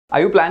Are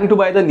you planning to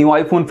buy the new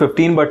iPhone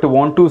 15 but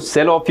want to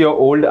sell off your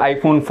old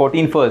iPhone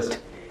 14 first?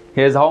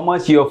 Here's how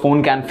much your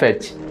phone can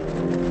fetch.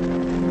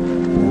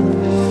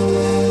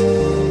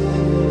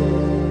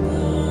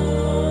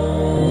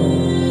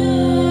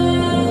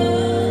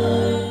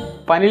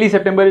 Finally,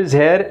 September is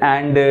here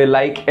and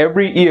like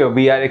every year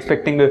we are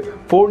expecting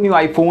 4 new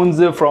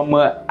iPhones from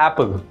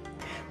Apple.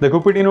 The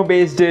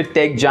Cupertino-based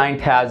tech giant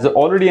has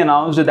already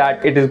announced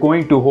that it is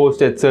going to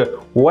host its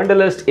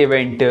Wonderlust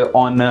event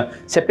on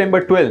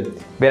September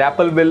 12th, where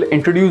Apple will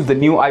introduce the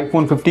new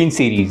iPhone 15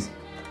 series,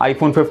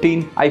 iPhone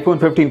 15, iPhone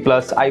 15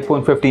 Plus,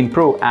 iPhone 15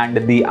 Pro and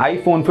the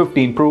iPhone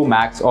 15 Pro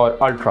Max or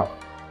Ultra.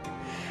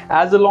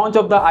 As the launch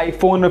of the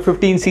iPhone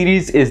 15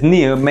 series is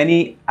near,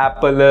 many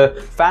Apple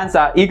fans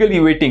are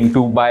eagerly waiting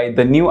to buy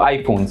the new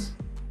iPhones.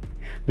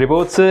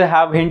 Reports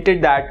have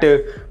hinted that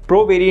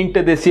Pro variant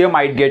this year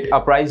might get a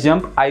price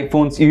jump.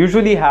 iPhones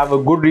usually have a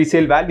good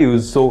resale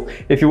values, so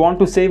if you want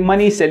to save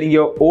money, selling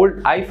your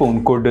old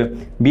iPhone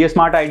could be a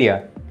smart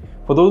idea.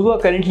 For those who are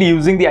currently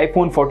using the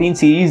iPhone 14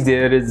 series,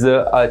 there is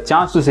a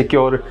chance to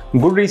secure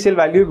good resale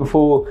value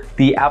before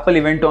the Apple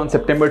event on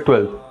September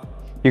 12th.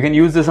 You can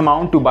use this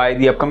amount to buy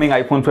the upcoming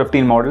iPhone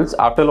 15 models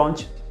after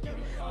launch.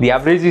 The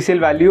average resale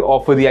value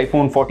of the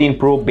iPhone 14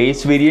 Pro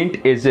base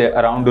variant is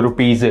around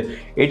rupees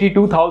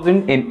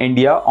 82,000 in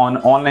India on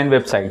online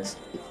websites.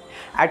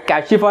 At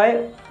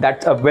Cashify,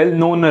 that's a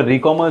well-known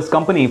e-commerce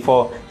company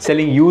for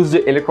selling used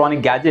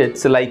electronic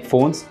gadgets like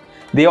phones,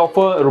 they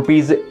offer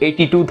rupees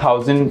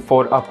 82,000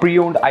 for a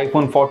pre-owned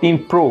iPhone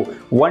 14 Pro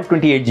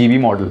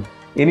 128GB model.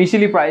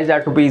 Initially priced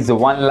at rupees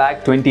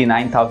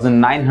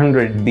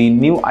 1,29,900, the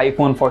new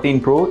iPhone 14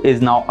 Pro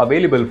is now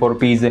available for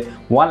rupees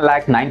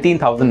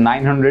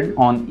 1,19,900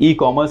 on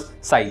e-commerce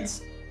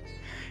sites.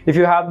 If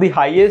you have the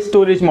highest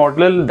storage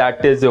model,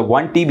 that is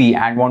 1 TB,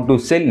 and want to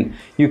sell,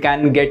 you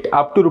can get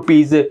up to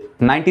rupees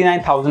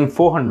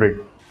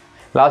 99,400.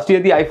 Last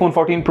year, the iPhone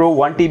 14 Pro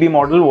 1 TB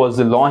model was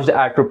launched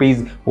at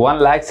rupees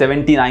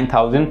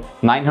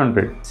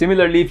 1,79,900.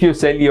 Similarly, if you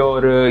sell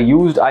your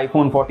used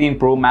iPhone 14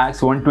 Pro Max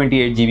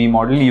 128GB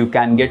model, you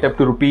can get up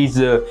to rupees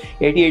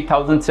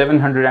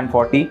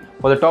 88,740.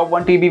 For the top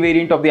 1 TB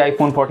variant of the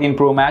iPhone 14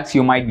 Pro Max,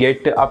 you might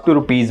get up to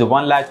rupees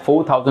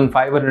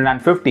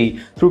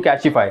 1,04,550 through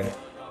Cashify.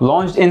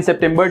 Launched in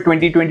September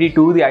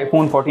 2022, the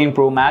iPhone 14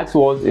 Pro Max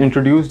was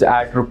introduced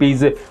at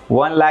rupees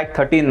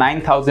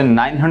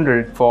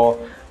 1,39,900 for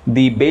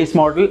the base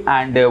model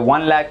and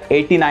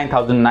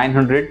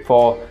 1,89,900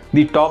 for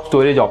the top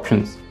storage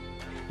options.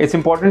 It's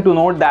important to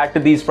note that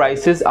these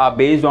prices are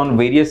based on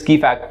various key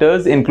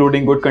factors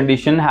including good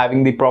condition,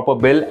 having the proper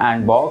bill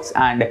and box,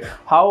 and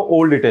how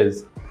old it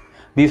is.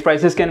 These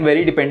prices can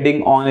vary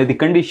depending on the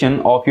condition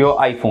of your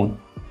iPhone.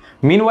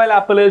 Meanwhile,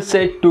 Apple is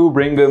set to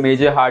bring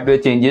major hardware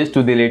changes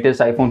to the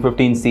latest iPhone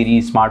 15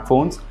 series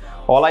smartphones.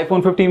 All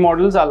iPhone 15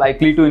 models are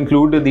likely to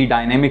include the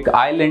dynamic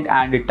island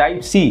and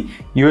Type-C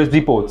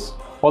USB ports.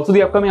 Also,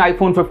 the upcoming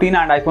iPhone 15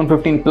 and iPhone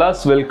 15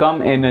 Plus will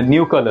come in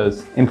new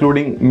colors,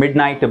 including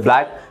midnight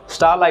black,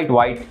 starlight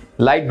white,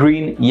 light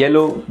green,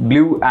 yellow,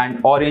 blue and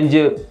orange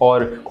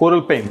or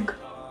coral pink.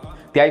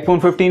 The iPhone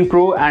 15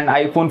 Pro and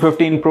iPhone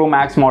 15 Pro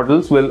Max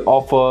models will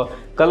offer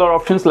color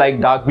options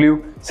like dark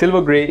blue,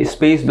 silver grey,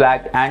 space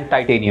black and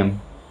titanium.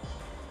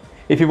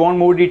 If you want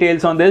more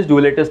details on this, do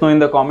let us know in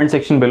the comment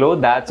section below.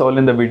 That's all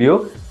in the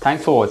video.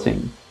 Thanks for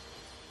watching.